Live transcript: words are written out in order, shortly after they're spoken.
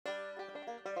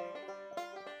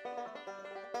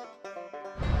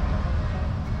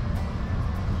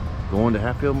going to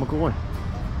Hatfield McCoy.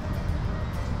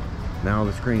 Now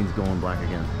the screen's going black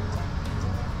again.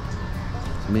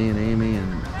 It's me and Amy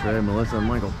and Trey, Melissa, and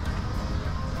Michael.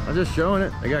 I'm just showing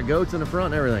it. They got goats in the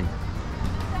front and everything.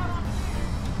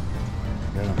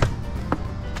 Yeah.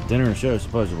 Dinner and show,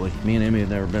 supposedly. Me and Amy have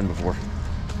never been before.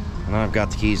 And I've got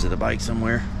the keys to the bike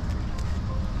somewhere.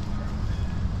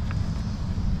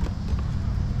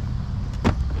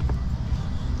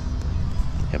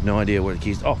 Have no idea where the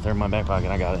keys. Oh, they're in my back pocket.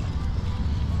 I got it.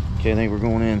 Okay, I think we're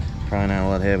going in. Probably not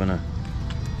allowed having a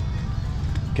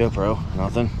GoPro.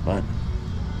 Nothing, but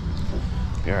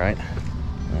be all right.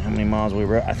 How many miles we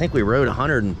rode? I think we rode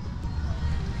 100 and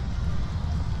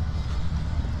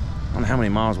I don't know how many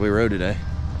miles we rode today.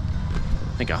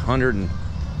 I think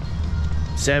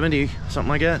 170, something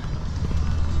like that.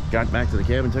 Got back to the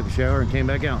cabin, took a shower, and came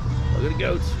back out. Look at the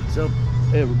goats. What's up,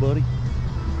 everybody?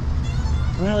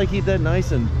 Well, they keep that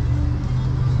nice and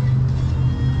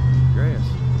grass.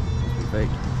 Must be fake.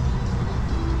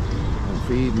 I'll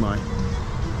feed my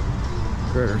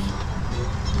critters.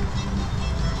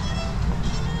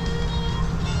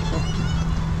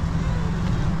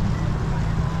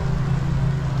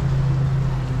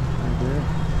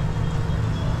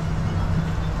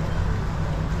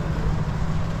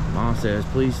 Mom says,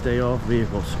 please stay off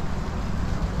vehicles.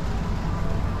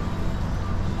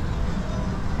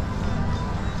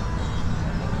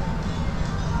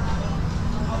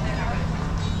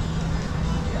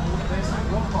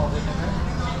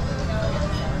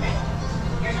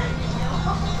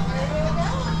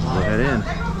 We'll head in.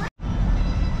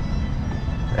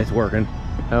 It's working.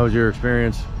 How was your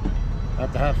experience?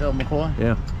 At the Hatfield McCoy?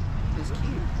 Yeah. It's cute.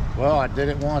 Well, I did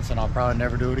it once and I'll probably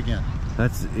never do it again.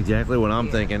 That's exactly what I'm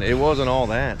thinking. It wasn't all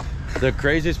that. The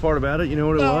craziest part about it, you know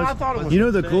what it was? I thought it was. You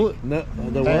know the cool, the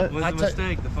what? What's the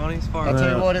mistake? The funniest part? I'll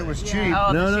tell you what, it was cheap. Yeah.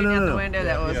 Oh, No, the no, shooting no, out no. the window,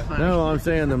 that was funny. No, I'm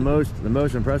saying the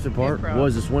most impressive part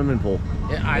was the swimming pool.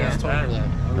 Yeah, I just told her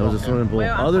that. That was a swimming pool.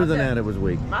 Well, I Other thought than that- that, it was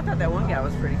weak. I thought that one guy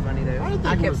was pretty funny though. I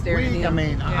I kept staring at him. I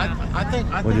mean, Yeah. I think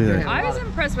What'd you think? I was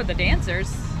impressed with the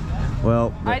dancers.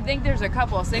 Well, I think there's a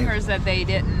couple of singers that they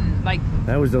didn't like.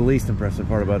 that was the least impressive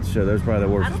part about the show. That was probably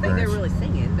the worst I don't think experience. they're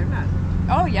really singing. They're not.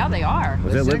 Oh yeah, they are.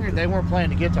 Was the it singers, they weren't playing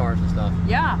the guitars and stuff.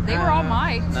 Yeah, they were all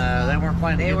mic'd. No, they weren't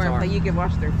playing the They guitars. weren't. You could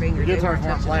watch their fingers. The They guitars weren't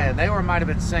touching playing. them. They might have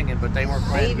been singing, but they weren't They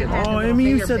playing even the had guitars. Oh, the little Amy, you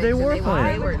finger said they picks and were they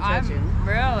playing. They weren't touching.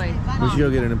 Really. We should go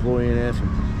get an employee and ask him.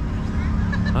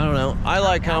 I don't know. I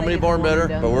like Comedy Barn better,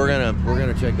 but we're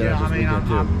gonna check that Yeah, out I this mean, weekend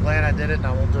too. I'm glad I did it and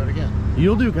I won't do it again.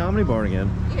 You'll do Comedy Barn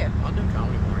again. Yeah. I'll do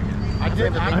Comedy Bar again. I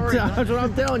did. That's what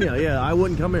I'm telling you. Yeah, I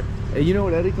wouldn't come here. Hey, you know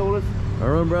what Eddie told us?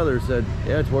 Our own brother said,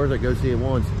 yeah, it's worth it. Go see it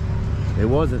once. It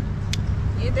wasn't.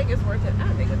 You think it's worth it? I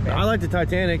don't think it's bad. I like the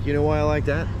Titanic. You know why I like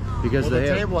that? Because Well, they the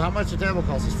have... table, how much the table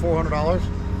cost? It's $400.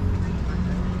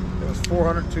 It was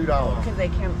 $402. Because they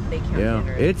count Yeah,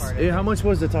 dinner as it's part of it. how much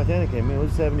was the Titanic? I mean, it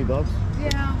was $70.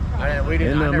 Yeah. We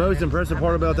didn't. And I the never most did. impressive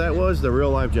part about that was the real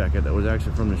life jacket that was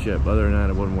actually from the ship. Other than that,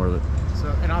 it wasn't worth it. So,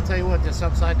 and I'll tell you what, this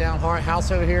upside down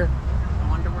house over here,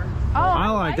 Wonderworld. Oh, I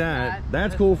like that.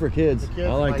 That's cool for kids. the kids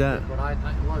I like that. it, but it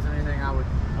wasn't anything I would.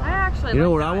 I actually. You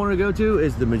know like what I that. want to go to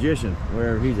is the Magician,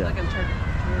 where he's at. Like I'm turning.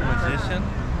 Magician?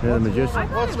 Yeah, the Magician. I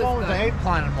thought What's it was wrong with the good. ape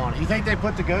climbing on it? You think they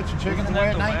put the goats and chickens Isn't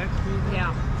away that at the night? wax museum?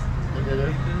 Yeah.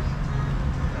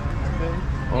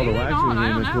 Oh, the Maybe wax not, I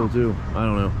museum don't is cool know. too. I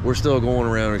don't know. We're still going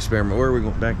around and experiment. Where are we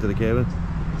going? Back to the cabin?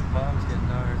 Mom's getting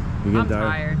tired. You I'm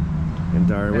tired. I'm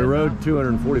tired. We rode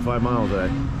 245 miles today.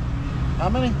 How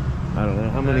many? I don't know.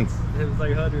 How many? It was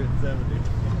like 170.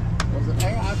 Was it?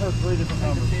 I've heard 3 different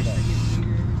numbers today.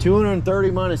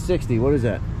 230 minus 60. What is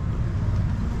that?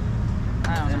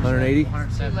 I don't know. 180? Too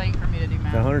 170. late for me to do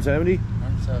math. 170?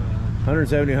 170.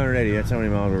 170, 180. That's how many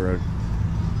miles we rode.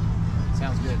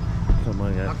 Sounds good. Something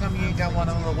like How that. come you ain't got one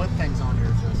of the little whip things on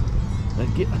here?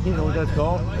 You know what that's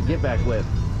called? A get back whip.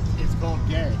 It's called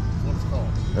gay. That's what it's called.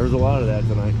 There was a lot of that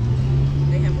tonight.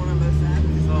 They have one on both sides.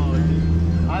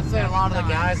 I'd say a lot of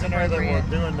the guys in there that were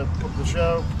doing the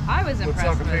show I was would impressed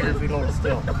suck a with finger it. if you'd hold it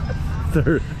still.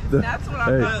 That's what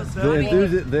I thought was funny.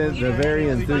 The very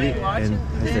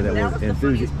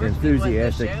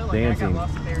enthusiastic dancing. I got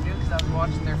lost what they were doing because I was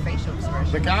watching their facial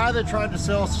expression. The guy that tried to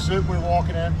sell us the soup we were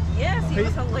walking in. Yes, he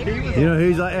was hilarious. You know,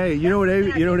 he's like, hey, you know what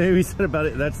Amy said about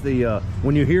it? That's the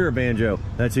when you hear a banjo,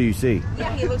 that's who you see.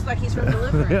 Yeah, he looks like he's from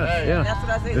Deliverance. Yeah. That's what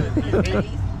I say.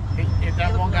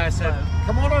 That one guy said,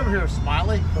 "Come on over here,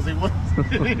 Smiley," because he was.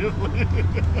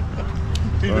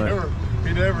 He never.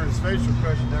 His facial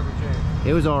expression never changed.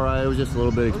 It was all right. It was just a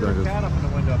little bit Look at the expensive. cat up in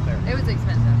the window up there. It was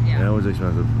expensive. Yeah. Yeah, it was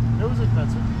expensive. It was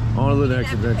expensive. On to the If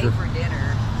next you didn't have to adventure. pay for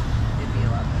dinner, it'd be a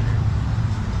lot better.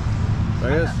 I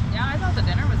guess. Yeah, I thought the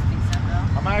dinner was decent though.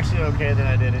 I'm actually okay that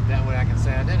I did it. That way I can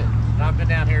say I did it. And I've been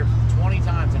down here 20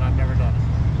 times and I've never done it.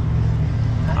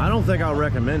 I don't think I'll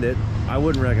recommend it. I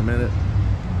wouldn't recommend it.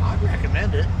 I'd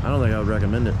recommend it. I don't think I would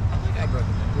recommend it. I think I'd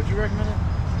recommend it. Would you recommend it?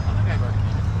 I think I'd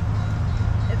recommend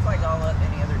it. It's like all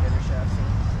any other dinner show I've seen.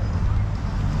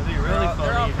 It'd be really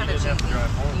They're all funny if you kind of didn't have to cheesy.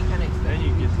 drive home. You kind of expect Then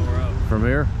you get tore up. From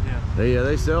here, Yeah.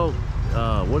 they sell.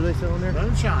 What do they sell in there?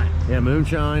 Moonshine. Yeah,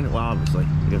 moonshine. Well, obviously,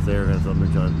 I guess they're gonna sell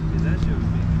moonshine. Dude, that shit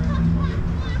would be trash.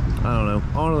 I don't know.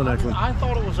 On to the next one. I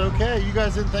thought it was okay. You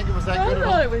guys didn't think it was that I good at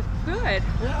thought all? it was good.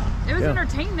 Yeah. It was Yeah.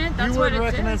 entertainment. That's You what wouldn't it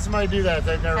recommend is. somebody do that if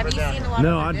they've never Have been you down seen here. a lot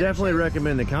No, of I dinner definitely shows?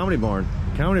 recommend the Comedy Barn.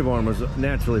 Comedy Barn was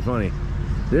naturally funny.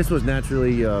 This was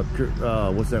naturally,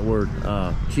 what's that word?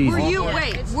 Cheesy. Were you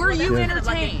It's were you kind of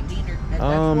like a entertained? dinner-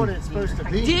 That's what it's supposed to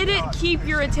be. Did it keep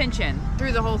your attention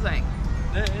through the whole thing?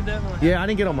 It definitely. Yeah, I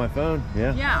didn't get on my phone.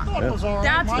 Yeah. I Yeah. thought it was alright.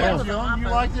 That's Mine was what- young. You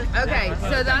liked it? Okay,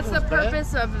 so that's the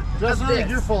purpose of Doesn't this. mean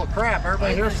you're full of crap.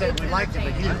 Everybody here said we liked it,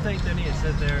 but you I think they need to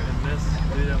sit there and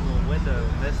do that little window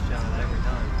and miss John every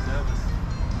time. That was,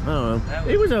 I don't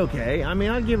know. It was okay. I mean,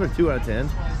 I'd give it a 2 out of 10.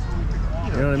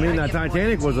 You know what I mean? The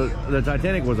Titanic was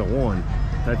a 1.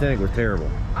 Titanic was terrible.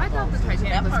 I thought the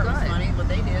Titanic That was part was good. funny, what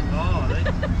they did. oh, they,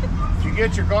 Did you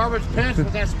get your garbage pinched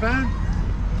with that spoon?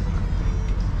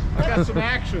 I got some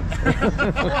action. All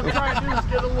I'm trying to do is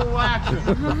get a little action.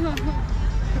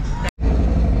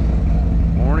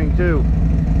 Morning 2.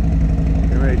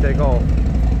 Getting ready to take off.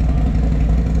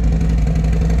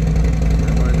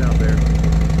 Everybody's out there.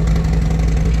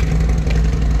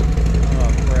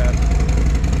 Oh crap.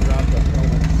 Dropped the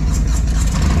helmet.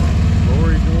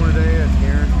 Lori's going today, that's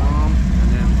Karen's mom. And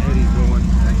then Eddie's going,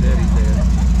 that's Eddie's dad.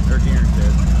 Or Karen's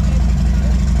dad.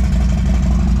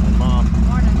 And mom.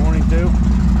 Morning 2.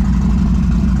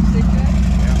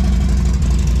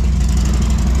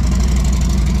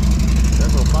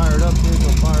 That's gonna fire it up, dude.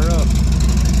 Gonna fire up.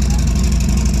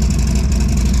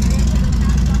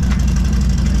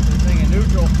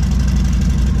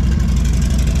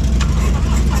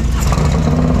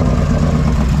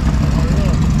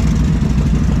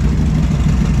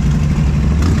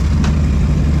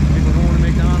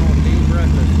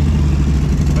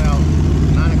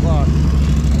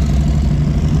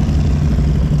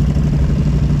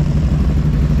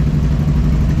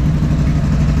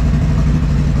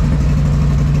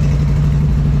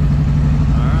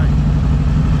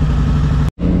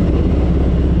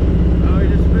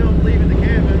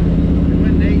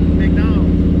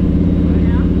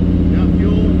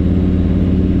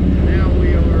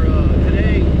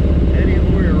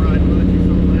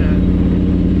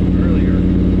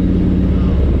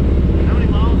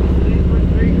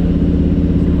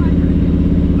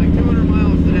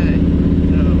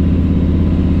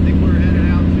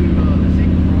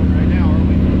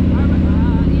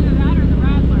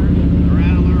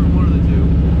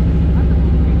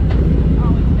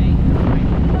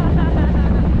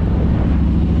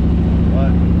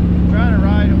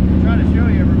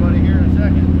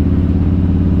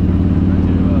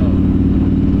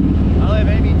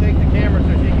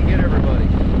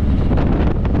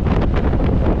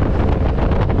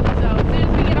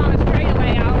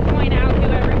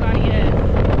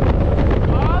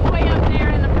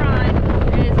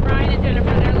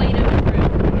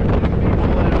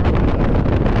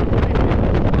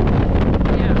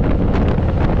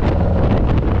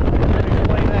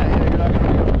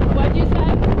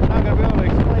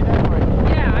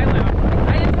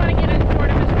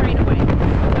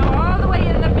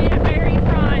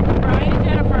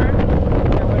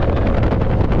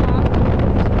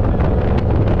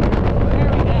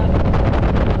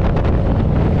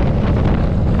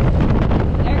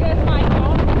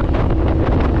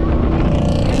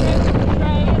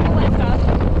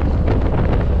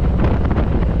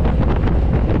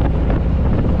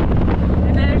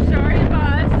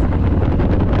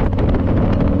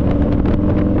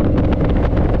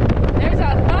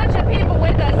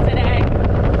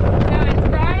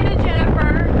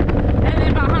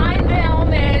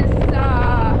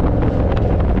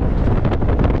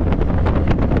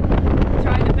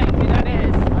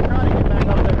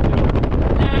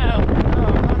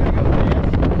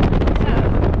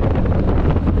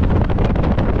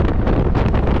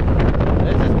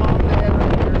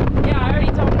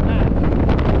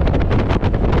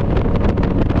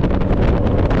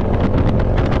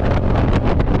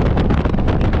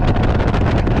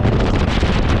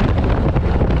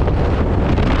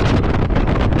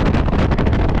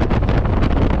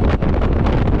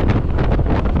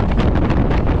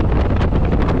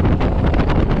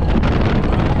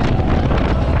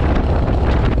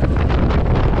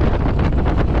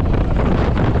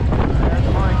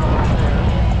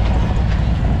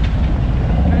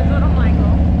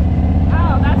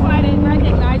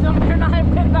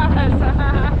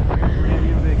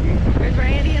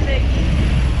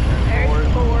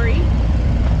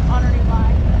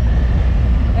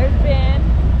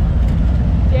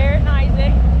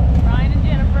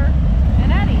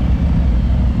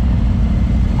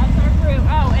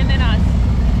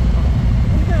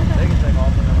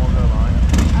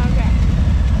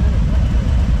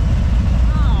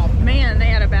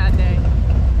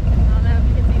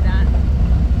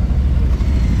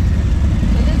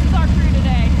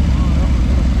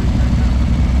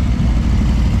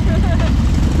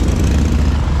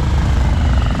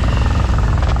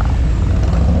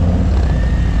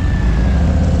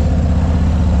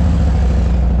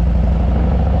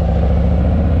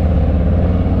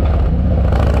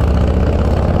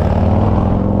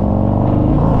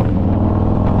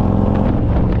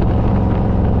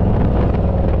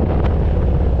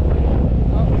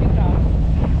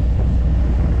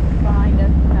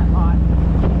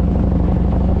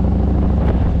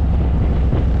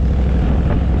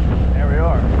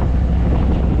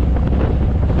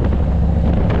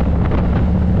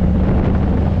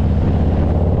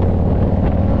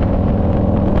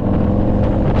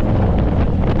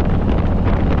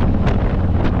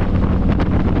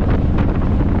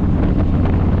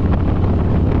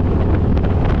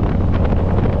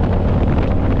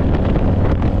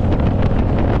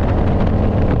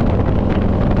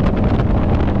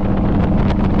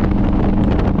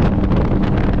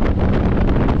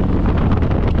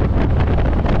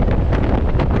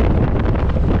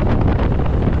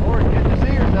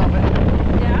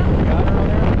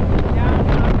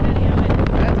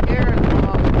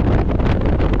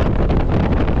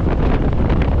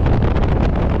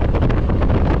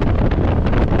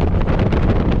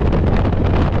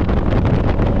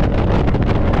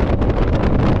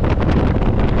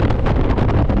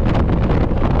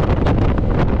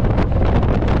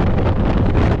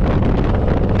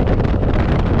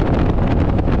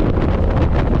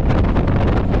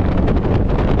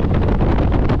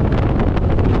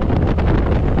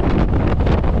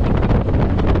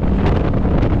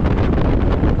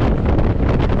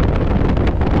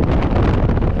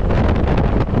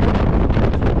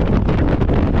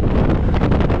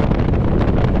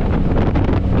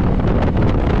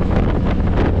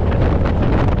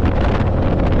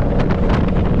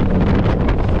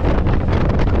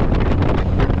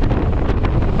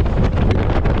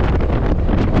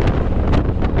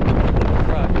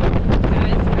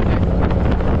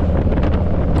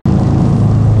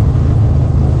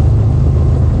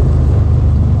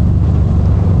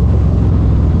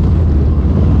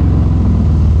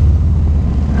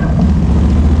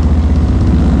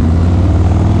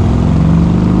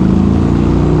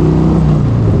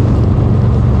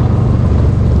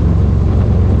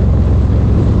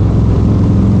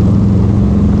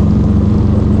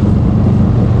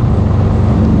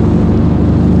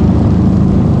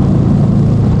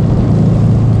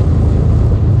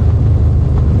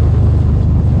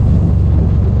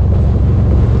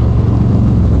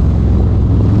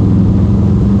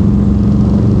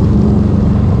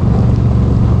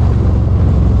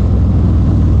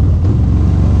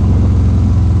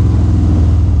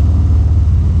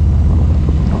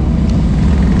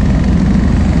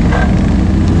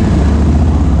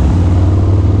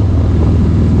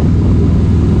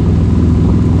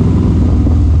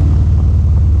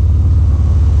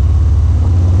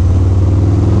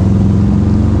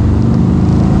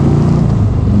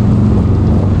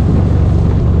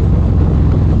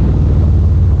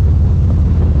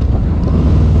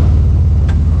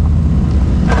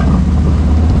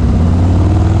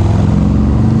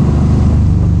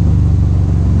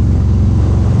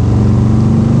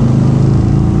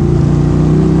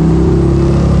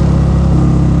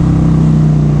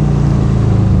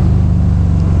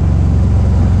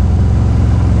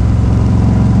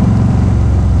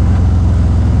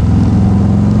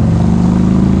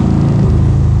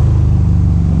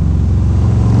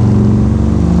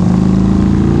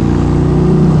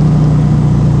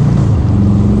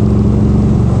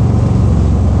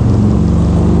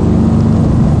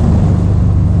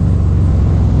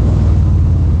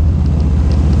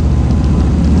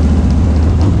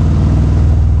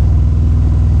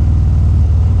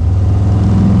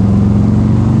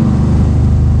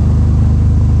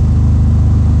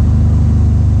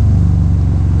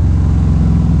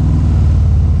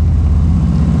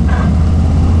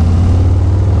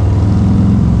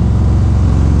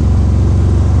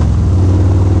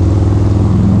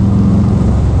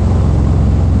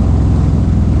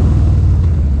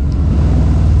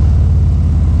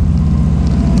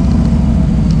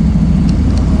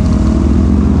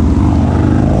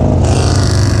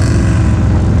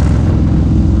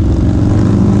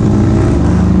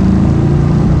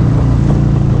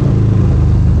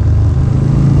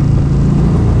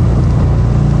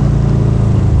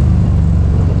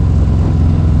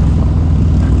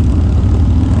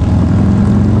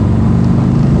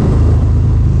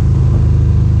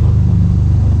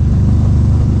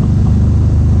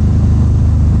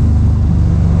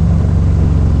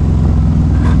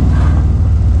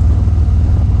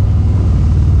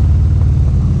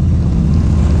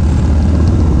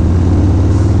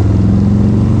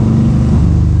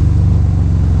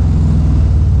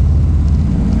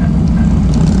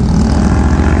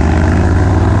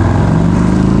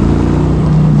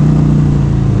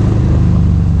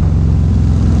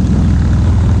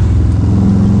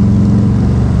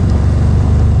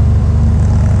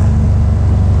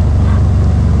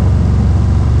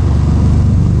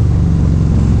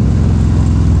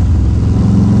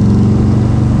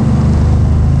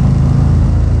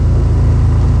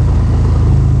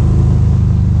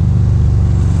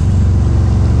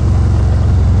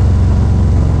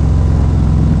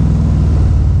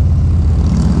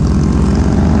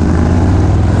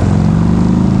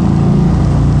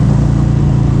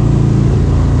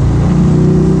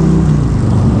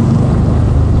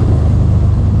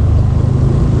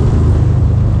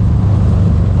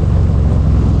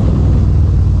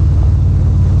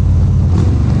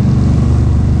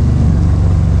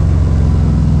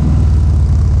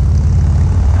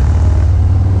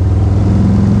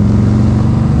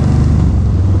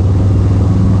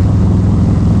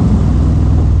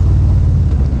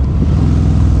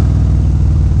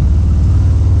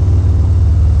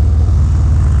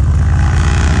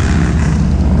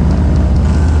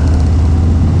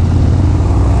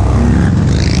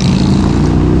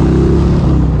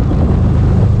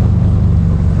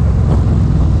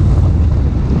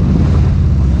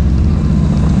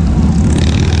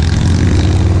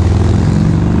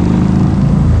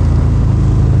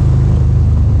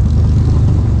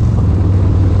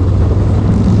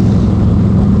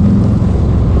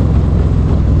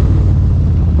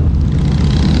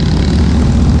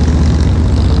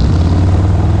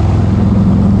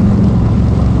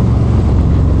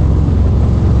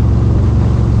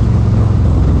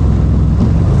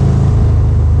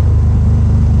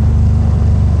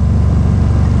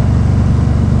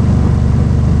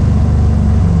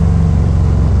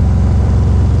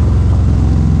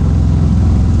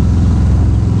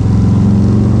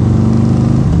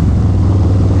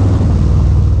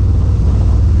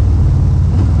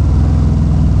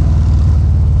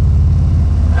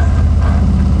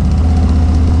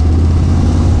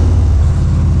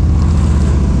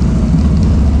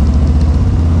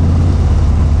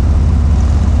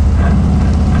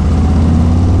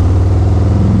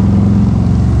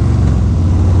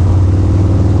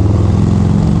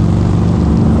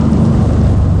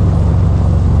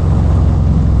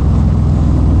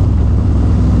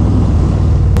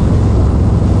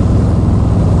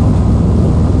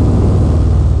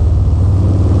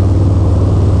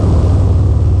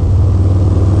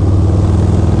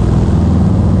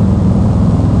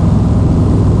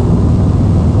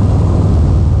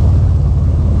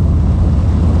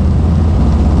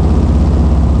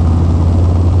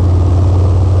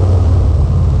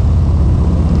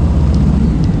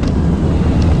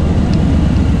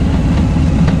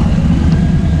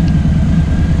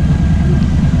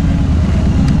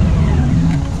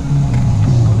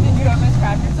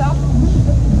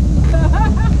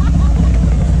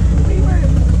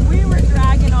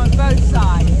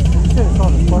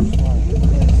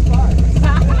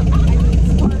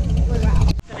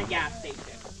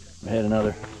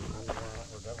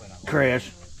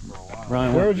 crash.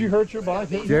 Brian, Where did you hurt your bike?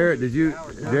 Jarrett, is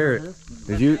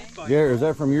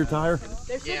that from your tire?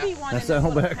 There should be one. That's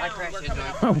Saddleback.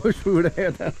 I wish we would have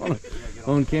had that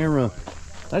on camera.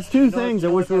 That's two things I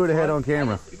wish we would have had on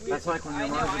camera. That's like when you're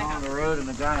merging on the road and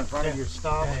the guy in front of you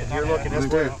stops and you're looking this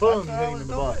way, boom, you hit him in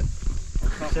the butt.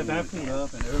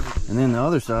 And then the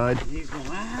other side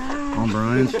on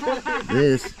Brian's,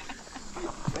 this,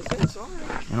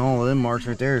 and all of them marks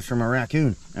right there is from a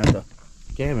raccoon at the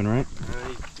cabin, right?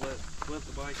 Flip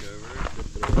the bike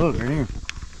over. Look, right here.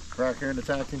 Raccoon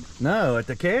attacked him? No, at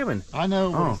the cabin. I know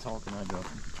what he's talking about.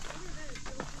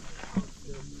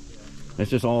 That's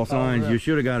just all signs. You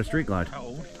should have got a street glide. How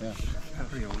old? Yeah.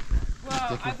 Pretty old.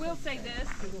 Well, I will say this.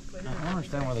 I don't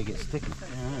understand why they get sticky.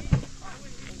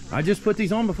 I just put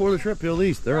these on before the trip. Peel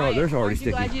these. They're Ryan, already aren't you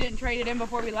sticky. glad you didn't trade it in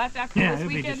before we left after this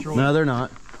weekend? No, they're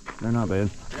not. They're not bad.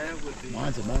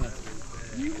 Mine's a minute.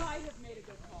 You might have made a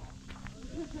good call.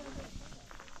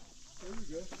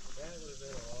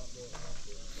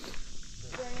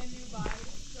 Brand new bike.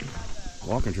 Still got the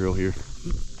Walking trail here.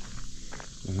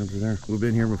 Over there. We've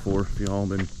been here before. If y'all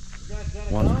been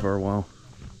watching for a while.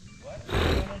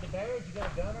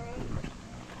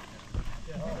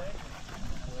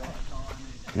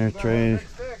 There's Trey.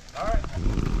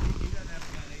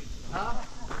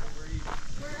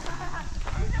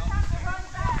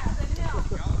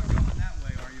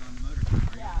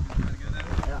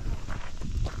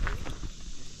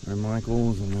 There's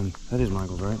Michael's, and then that is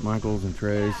Michael's, right? Michael's and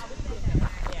Trey's.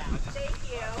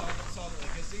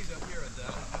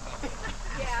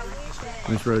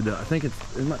 This road, I think it's,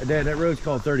 Dad, that road's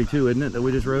called 32, isn't it, that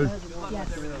we just rode? Yes.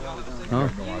 Huh?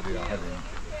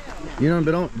 You know,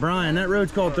 but don't, Brian, that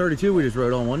road's called 32 we just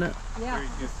rode on, wasn't it? Yeah,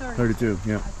 32,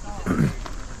 yeah.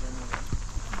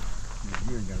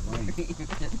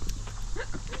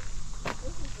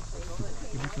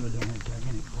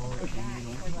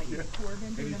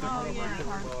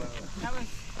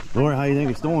 Lori, how you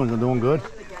think it's doing? Is it doing good? I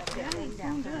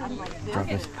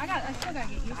still gotta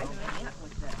get used to it.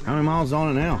 How many miles is on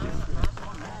it now?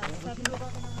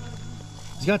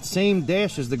 It's got the same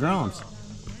dash as the Groms.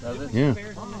 Yeah.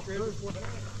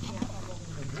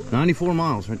 94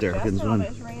 miles right there. Getting done.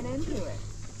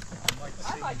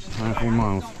 94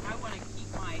 miles. I want to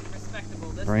keep my respectable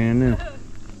distance. Brand new.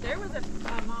 There was a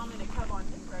mom and a cub on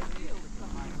this road too.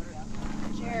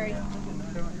 Jerry.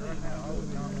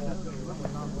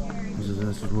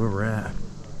 This is where we're at.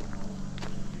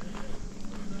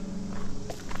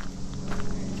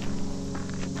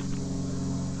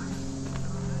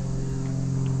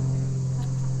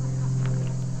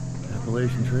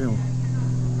 Appalachian Trail.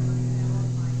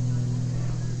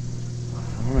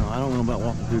 I don't know about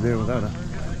walking through there without a.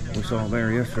 We saw a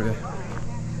bear yesterday.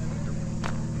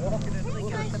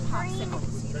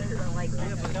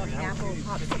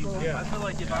 I feel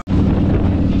like if I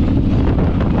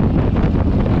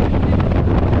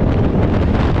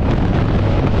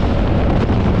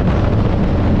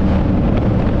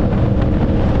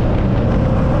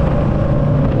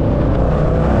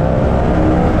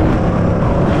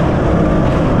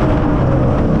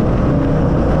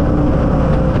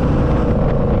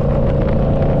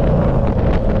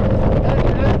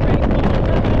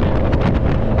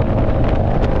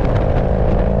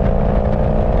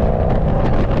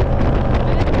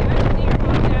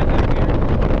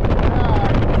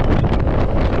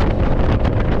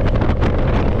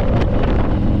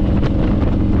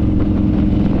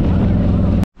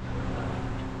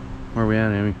Where are we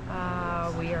at, Amy?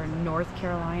 We are in North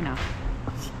Carolina.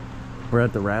 We're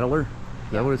at the Rattler.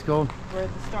 Is that what it's called? We're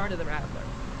at the start of the Rattler.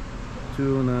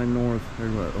 209 North.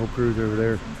 There's what? Oak Crew's over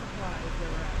there. Is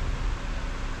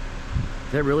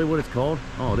that really what it's called?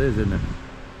 Oh, it is, isn't it?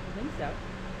 I think so.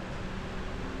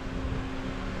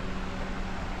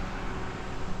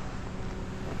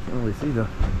 Can't really see the.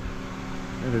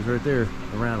 There it is right there,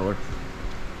 the Rattler.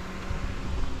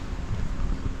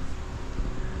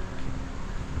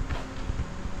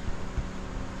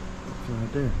 It's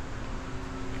right there.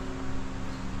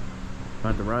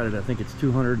 About to ride it, I think it's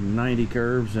 290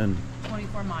 curves and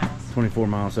 24 miles. 24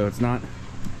 miles, so it's not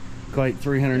quite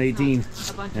 318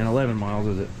 and 11 miles,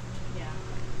 is it? Yeah.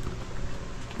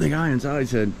 The guy inside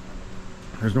said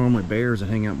there's normally bears that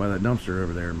hang out by that dumpster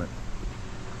over there, but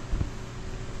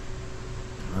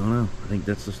I don't know. I think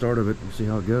that's the start of it. We'll see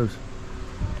how it goes.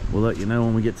 We'll let you know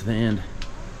when we get to the end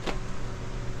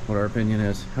what our opinion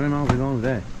is. How many miles are we going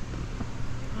today?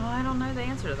 Well, I don't know the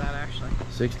answer to that actually.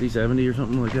 60, 70 or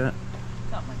something like that?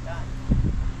 Something like that.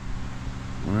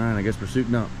 Alright, I guess we're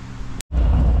suiting up.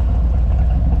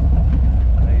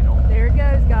 There it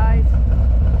goes, guys.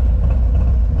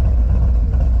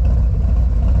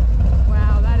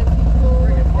 Wow, that is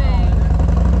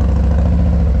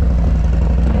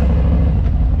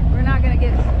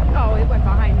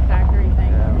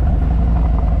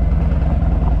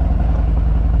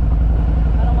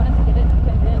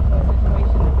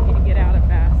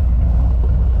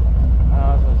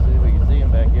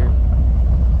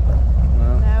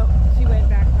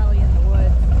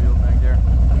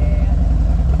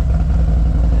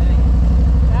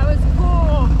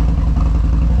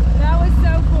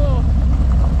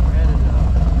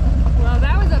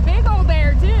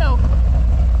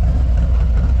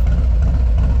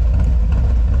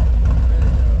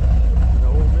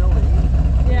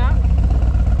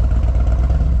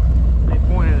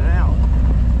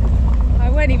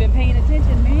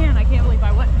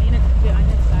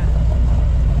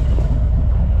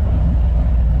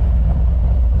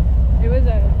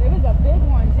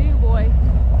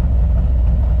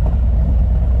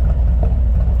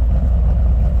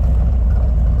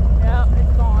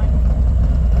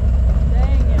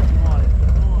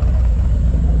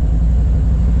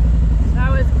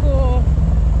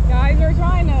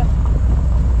trying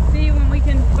to see when we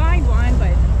can find one,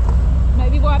 but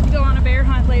maybe we'll have to go on a bear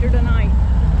hunt later tonight.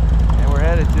 And we're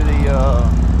headed to the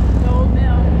Old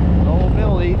mill. old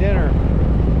mill to eat dinner.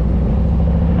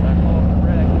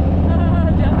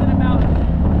 Just about.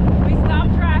 We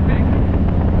stopped traffic.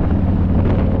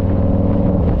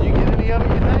 Did you get any of it,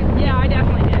 you think? Yeah, I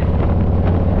definitely did.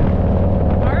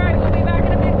 All right, we'll be back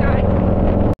in a bit, guys.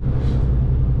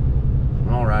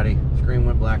 Alrighty, screen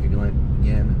went black again.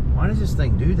 Why does this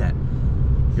thing do that?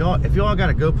 Y'all, if y'all got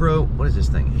a GoPro, what is this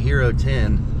thing? Hero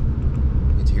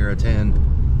 10. It's Hero 10.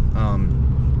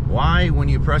 Why, when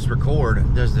you press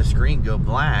record, does the screen go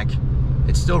black?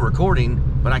 It's still recording,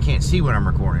 but I can't see what I'm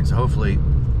recording. So hopefully,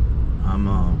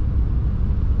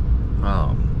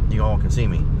 you all can see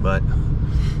me. But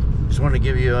just wanted to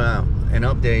give you an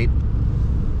update.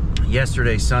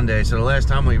 Yesterday, Sunday. So the last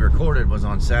time we recorded was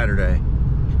on Saturday.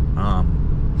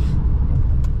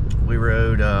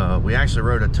 We actually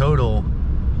rode a total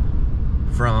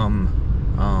from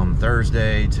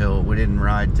Thursday till we didn't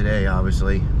ride today,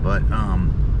 obviously, but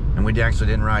and we actually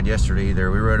didn't ride yesterday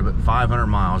either. We rode about 500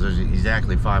 miles. It was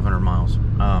exactly 500 miles.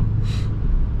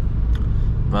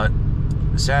 But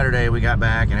Saturday we got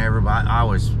back and everybody, I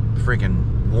was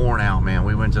freaking worn out, man.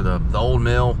 We went to the old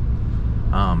mill.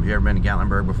 You ever been to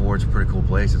Gatlinburg before? It's a pretty cool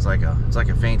place. It's like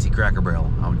a fancy Cracker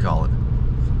Barrel, I would call it.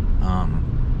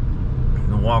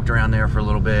 We walked around there for a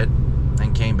little bit,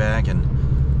 then came back and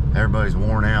everybody's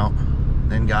worn out.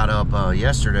 Then got up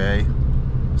yesterday,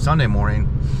 Sunday morning,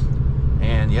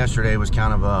 and yesterday was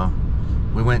kind of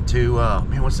we went to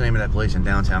man, what's the name of that place in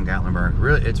downtown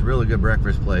Gatlinburg? It's a really good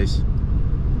breakfast place.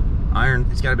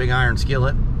 It's got a big iron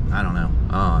skillet. I don't know,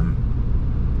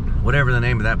 whatever the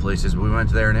name of that place is. We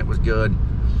went there and it was good.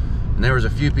 And there was a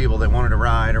few people that wanted to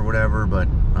ride or whatever, but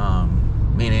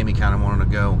me and Amy kind of wanted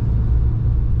to go,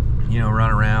 you know,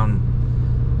 run around.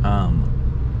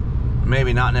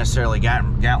 Maybe not necessarily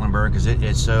Gatlinburg, because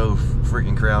it's so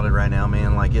freaking crowded right now,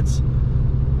 man. Like it's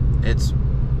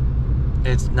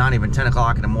not even 10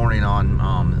 o'clock in the morning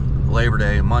on Labor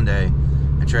Day, Monday,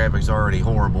 and traffic's already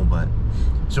horrible. But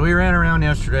so we ran around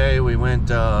yesterday. We went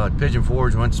Pigeon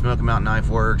Forge, went to Smoky Mountain Knife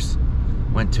Works,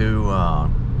 went to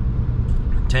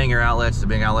Tanger Outlets, the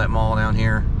big outlet mall down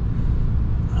here,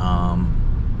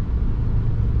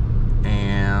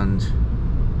 and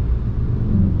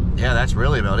yeah, that's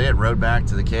really about it. Rode back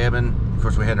to the cabin. Of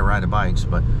course, we had to ride the bikes,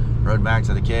 but rode back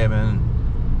to the cabin,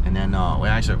 and then we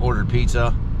actually ordered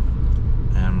pizza,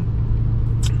 and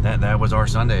that was our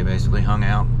Sunday. Basically, hung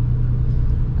out,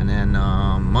 and then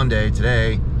Monday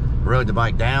today, rode the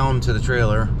bike down to the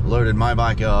trailer, loaded my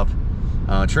bike up.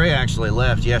 Trey actually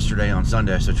left yesterday on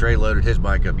Sunday, so Trey loaded his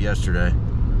bike up yesterday,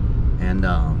 and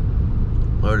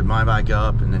loaded my bike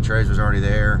up, and then Trey's was already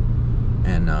there,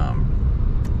 and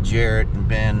Jarrett and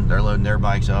Ben, they're loading their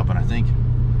bikes up, and I think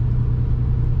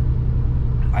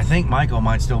Michael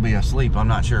might still be asleep. I'm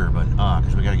not sure, but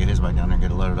because we got to get his bike down there and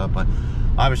get it loaded up. But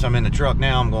obviously I'm in the truck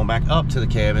now. I'm going back up to the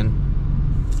cabin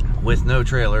with no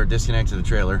trailer, disconnected the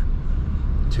trailer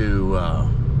to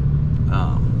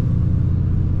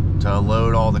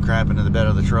load all the crap into the bed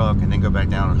of the truck, and then go back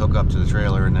down and hook up to the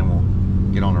trailer, and then we'll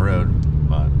get on the road.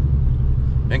 But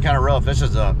been kind of rough. This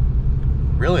is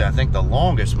really, I think, the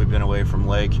longest we've been away from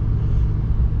Lake.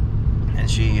 And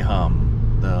she,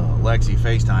 the Lexi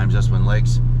FaceTimes us when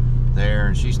Lake's there,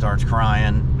 and she starts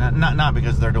crying. Not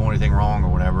because they're doing anything wrong or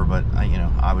whatever, but you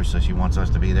know, obviously she wants us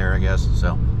to be there, I guess.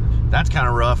 So that's kind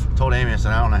of rough. I told Amy, I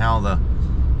said, I don't know how the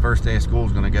first day of school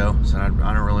is going to go. So I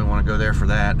don't really want to go there for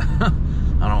that.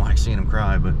 I don't like seeing them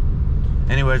cry. But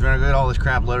anyways, we're going to get all this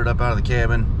crap loaded up out of the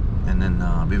cabin, and then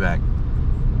be back.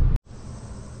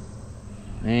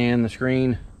 And the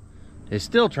screen is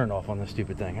still turned off on this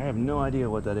stupid thing. I have no idea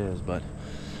what that is, but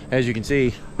as you can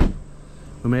see,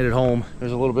 we made it home.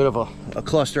 There's a little bit of a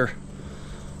cluster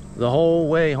the whole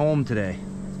way home today.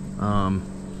 The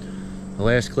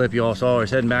last clip you all saw, I was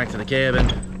heading back to the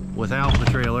cabin without the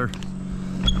trailer.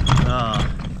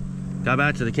 Got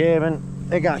back to the cabin.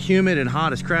 It got humid and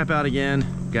hot as crap out again.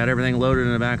 Got everything loaded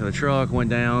in the back of the truck, went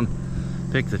down,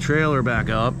 picked the trailer back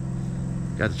up.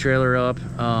 Got the trailer up.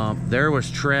 There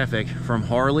was traffic from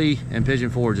Harley and Pigeon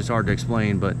Forge. It's hard to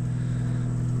explain, but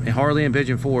in Harley and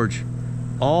Pigeon Forge,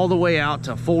 all the way out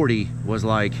to 40 was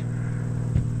like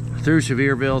through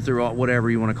Sevierville, through whatever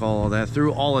you want to call all that,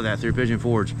 through all of that, through Pigeon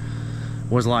Forge,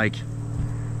 was like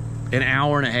an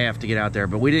hour and a half to get out there.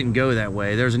 But we didn't go that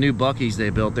way. There's a new Buc-ee's they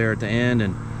built there at the end,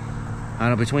 and I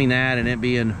don't know, between that and it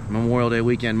being Memorial Day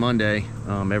weekend Monday,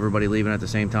 everybody leaving at the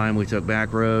same time, we took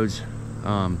back roads.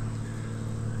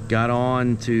 Got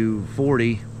on to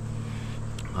 40,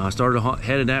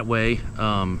 headed that way,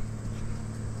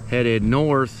 headed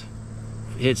north,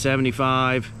 hit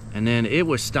 75, and then it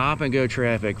was stop and go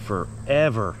traffic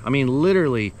forever. I mean,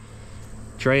 literally,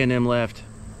 Trey and them left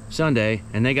Sunday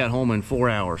and they got home in 4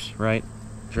 hours, right?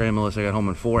 Trey and Melissa got home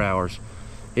in 4 hours.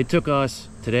 It took us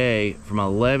today from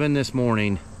 11 this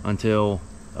morning until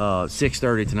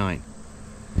 6:30 tonight.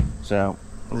 So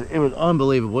it was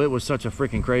unbelievable. It was such a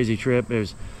freaking crazy trip. It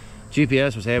was,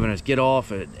 GPS was having us get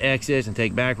off at exits and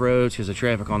take back roads because of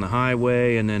traffic on the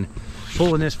highway, and then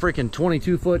pulling this freaking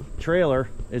 22-foot trailer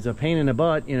is a pain in the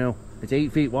butt. You know, it's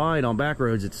 8 feet wide on back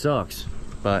roads. It sucks.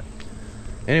 But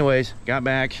anyways, got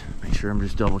back. Make sure I'm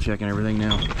just double checking everything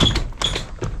now.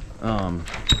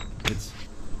 It's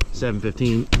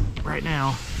 7:15 right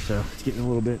now, so it's getting a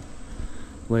little bit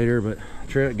later, but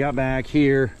got back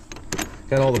here,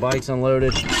 got all the bikes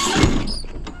unloaded,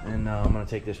 and I'm gonna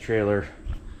take this trailer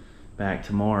back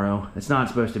tomorrow. It's not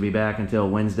supposed to be back until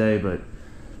Wednesday, but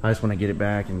I just want to get it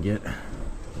back and get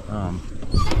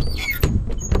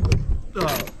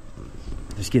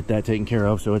just get that taken care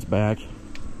of so it's back.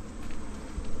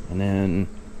 And then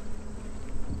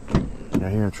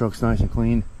got here, the truck's nice and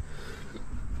clean.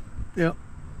 Yep,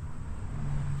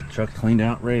 truck's cleaned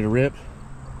out, ready to rip.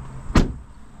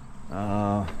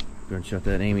 Go and shut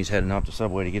that. Amy's heading up to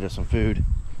Subway to get us some food.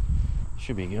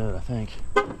 Should be good, I think.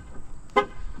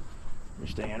 We're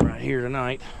staying right here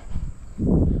tonight.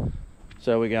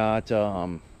 So we got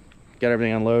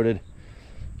everything unloaded,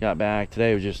 got back.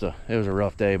 Today was just it was a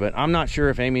rough day, but I'm not sure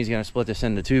if Amy's gonna split this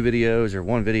into 2 videos or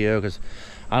 1 video, because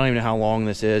I don't even know how long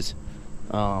this is.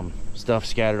 Stuff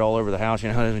scattered all over the house. You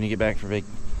know how it is when you get back for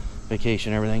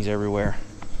vacation, everything's everywhere.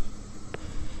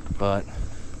 But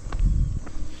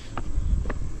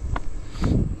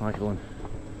Michael and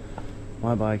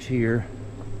my bike's here.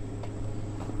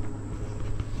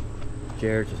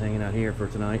 Jared's just hanging out here for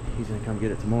tonight. He's gonna come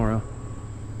get it tomorrow.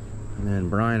 And then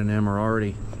Brian and them are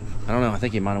already, I don't know, I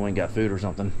think he might have went and got food or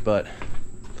something, but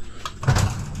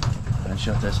and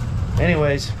shut this.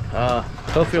 Anyways,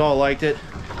 hope you all liked it.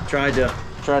 Tried to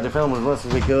film as much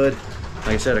as we could.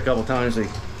 Like I said a couple times, we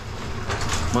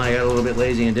might have got a little bit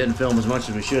lazy and didn't film as much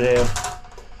as we should have.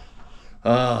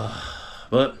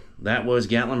 But that was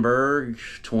Gatlinburg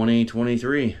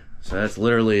 2023. So that's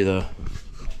literally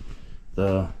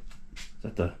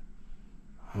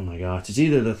oh my gosh, it's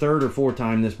either the 3rd or 4th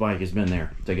time this bike has been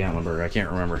there to Gatlinburg. I can't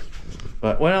remember,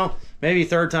 but well, maybe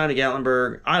 3rd time to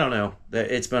Gatlinburg. I don't know.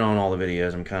 It's been on all the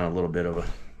videos. I'm kind of a little bit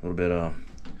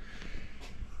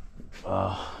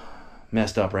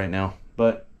messed up right now,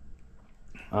 but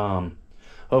hopefully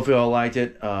you all liked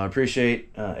it. Appreciate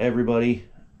everybody.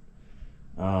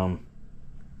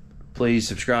 Please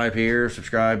subscribe here.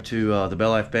 Subscribe to the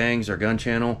BellLife Bangs, our gun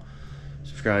channel.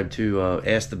 Subscribe to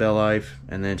Ask the BellLife,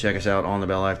 and then check us out on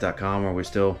thebelllife.com, where we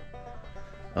still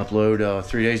upload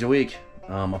 3 days a week.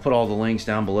 I'll put all the links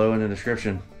down below in the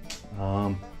description.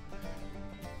 I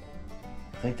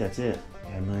think that's it.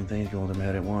 I had a million things going to my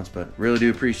head at once, but really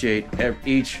do appreciate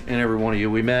each and every one of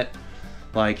you. We met,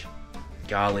 like,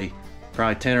 golly,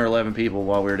 probably 10 or 11 people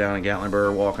while we were down in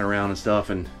Gatlinburg walking around and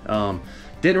stuff, and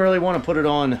didn't really want to put it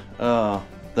on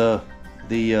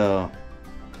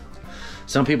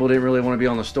some people didn't really want to be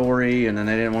on the story, and then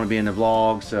they didn't want to be in the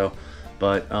vlog. So,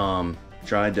 but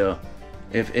tried to.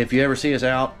 If you ever see us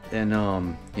out, and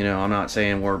you know, I'm not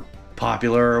saying we're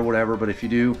popular or whatever, but if you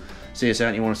do see us out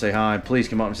and you want to say hi, please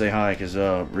come up and say hi, because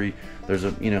there's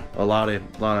a lot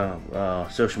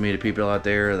of social media people out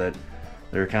there that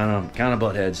they're kind of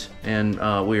buttheads, and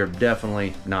we are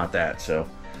definitely not that. So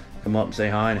come up and say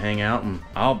hi and hang out, and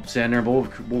I'll stand there and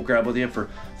bull crap with you for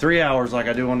 3 hours like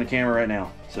I do on the camera right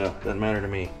now. So it doesn't matter to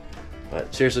me.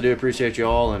 But seriously, do appreciate you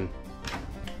all, and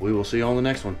we will see you on the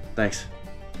next one. Thanks.